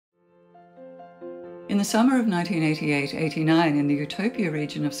In the summer of 1988-89 in the Utopia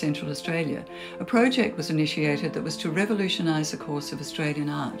region of Central Australia, a project was initiated that was to revolutionise the course of Australian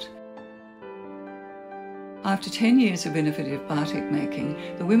art. After 10 years of innovative batik making,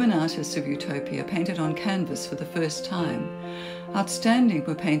 the women artists of Utopia painted on canvas for the first time. Outstanding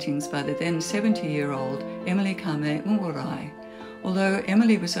were paintings by the then 70-year-old Kame Kngwarreye. Although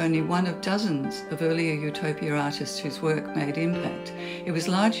Emily was only one of dozens of earlier Utopia artists whose work made impact, it was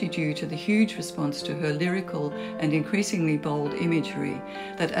largely due to the huge response to her lyrical and increasingly bold imagery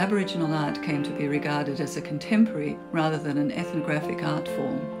that Aboriginal art came to be regarded as a contemporary rather than an ethnographic art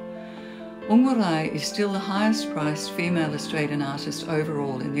form. Kngwarreye is still the highest priced female Australian artist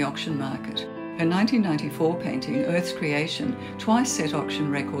overall in the auction market. Her 1994 painting, Earth's Creation, twice set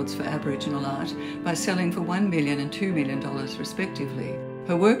auction records for Aboriginal art by selling for $1 million and $2 million respectively.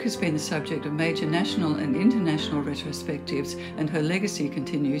 Her work has been the subject of major national and international retrospectives, and her legacy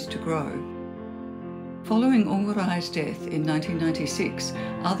continues to grow. Following Kngwarreye's death in 1996,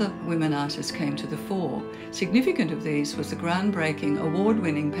 other women artists came to the fore. Significant of these was the groundbreaking,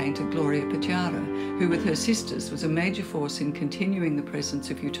 award-winning painter Gloria Petyarre, who with her sisters was a major force in continuing the presence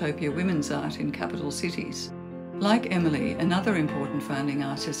of Utopia women's art in capital cities. Like Emily, another important founding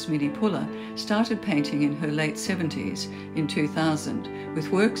artist, Minnie started painting in her late 70s, in 2000, with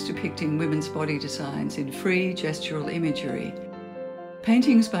works depicting women's body designs in free gestural imagery.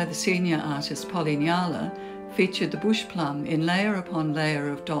 Paintings by the senior artist Ngale featured the bush plum in layer upon layer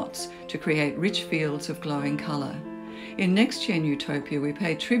of dots to create rich fields of glowing colour. In NextGen Utopia, we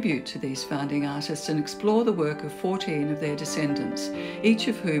pay tribute to these founding artists and explore the work of 14 of their descendants, each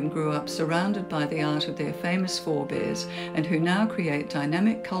of whom grew up surrounded by the art of their famous forebears and who now create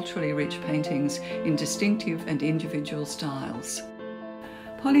dynamic, culturally rich paintings in distinctive and individual styles.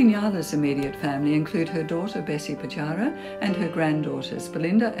 Ngale's immediate family include her daughter Bessie Petyarre and her granddaughters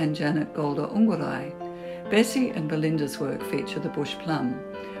Belinda and Janet Ngwarreye. Bessie and Belinda's work feature the bush plum.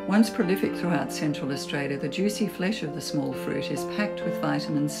 Once prolific throughout Central Australia, the juicy flesh of the small fruit is packed with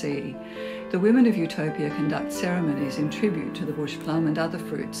vitamin C. The women of Utopia conduct ceremonies in tribute to the bush plum and other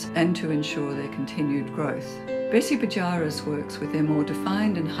fruits and to ensure their continued growth. Bessie Petyarre's works, with their more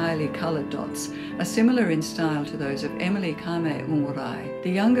defined and highly coloured dots, are similar in style to those of Emily Kame Kngwarreye. The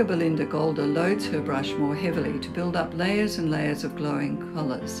younger Belinda loads her brush more heavily to build up layers and layers of glowing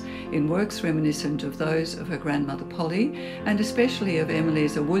colours, in works reminiscent of those of her grandmother Polly, and especially of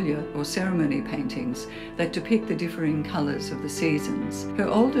Emily's awulya, or ceremony paintings, that depict the differing colours of the seasons. Her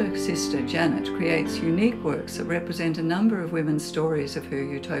older sister Janet creates unique works that represent a number of women's stories of her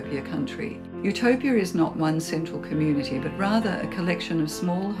Utopia country. Utopia is not one central community, but rather a collection of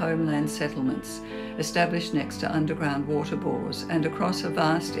small homeland settlements established next to underground water bores and across a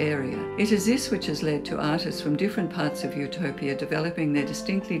vast area. It is this which has led to artists from different parts of Utopia developing their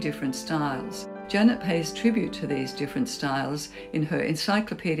distinctly different styles. Janet pays tribute to these different styles in her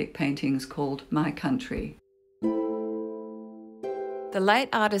encyclopedic paintings called My Country. The late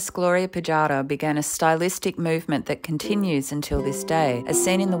artist Gloria Petyarre began a stylistic movement that continues until this day, as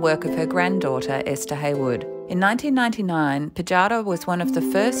seen in the work of her granddaughter Esther Heywood. In 1999, Petyarre was one of the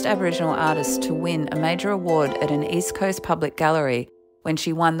first Aboriginal artists to win a major award at an East Coast public gallery when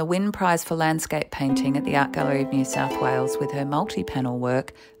she won the Wynne Prize for Landscape Painting at the Art Gallery of New South Wales with her multi-panel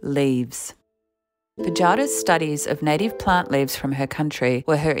work, Leaves. Petyarre's studies of native plant leaves from her country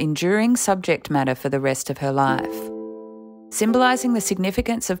were her enduring subject matter for the rest of her life. Symbolising the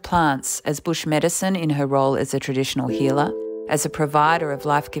significance of plants as bush medicine in her role as a traditional healer, as a provider of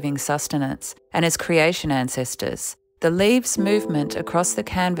life-giving sustenance, and as creation ancestors, the Leaves movement across the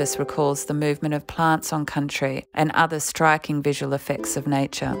canvas recalls the movement of plants on country and other striking visual effects of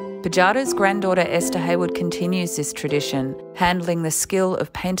nature. Petyarre's granddaughter Esther Heywood continues this tradition, handling the skill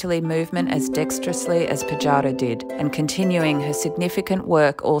of painterly movement as dexterously as Petyarre did, and continuing her significant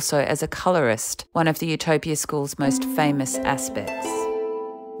work also as a colourist, one of the Utopia School's most famous aspects.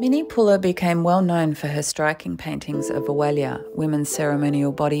 Minnie became well known for her striking paintings of awulya, women's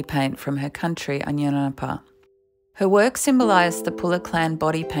ceremonial body paint from her country, Ngale. Her work symbolised the Pwerle clan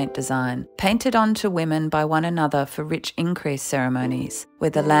body paint design, painted onto women by one another for rich increase ceremonies, where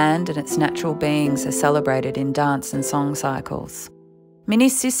the land and its natural beings are celebrated in dance and song cycles.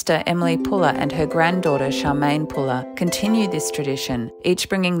 Minnie's sister Emily and her granddaughter Charmaine continue this tradition, each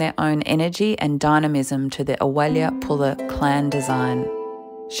bringing their own energy and dynamism to the awulya Pwerle clan design.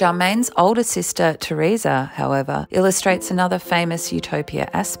 Charmaine's older sister Teresa, however, illustrates another famous Utopia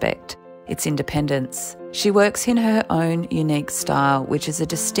aspect, its independence. She works in her own unique style, which is a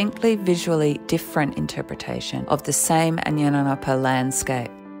distinctly visually different interpretation of the same Ngale landscape.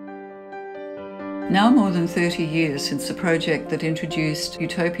 Now more than 30 years since the project that introduced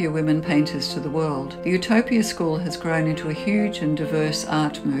Utopia women painters to the world, the Utopia School has grown into a huge and diverse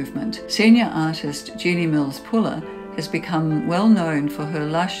art movement. Senior artist Jeannie Mills-Pwerle has become well known for her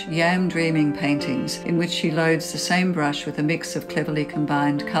lush yam dreaming paintings in which she loads the same brush with a mix of cleverly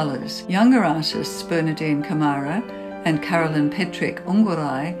combined colours. Younger artists Bernadine Kngwarreye and Carolyn Petrick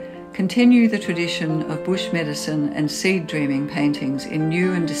Ngwarreye continue the tradition of bush medicine and seed dreaming paintings in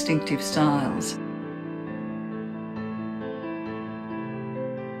new and distinctive styles.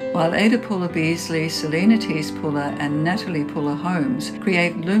 While Ada Pwerle Beasley, Selena Tees Pwerle and Natalie Pwerle Holmes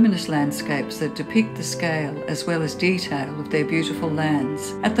create luminous landscapes that depict the scale as well as detail of their beautiful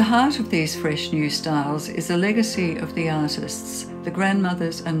lands. At the heart of these fresh new styles is a legacy of the artists, the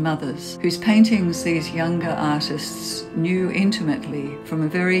grandmothers and mothers, whose paintings these younger artists knew intimately from a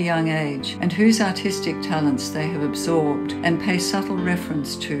very young age, and whose artistic talents they have absorbed and pay subtle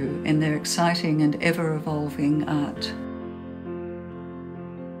reference to in their exciting and ever-evolving art.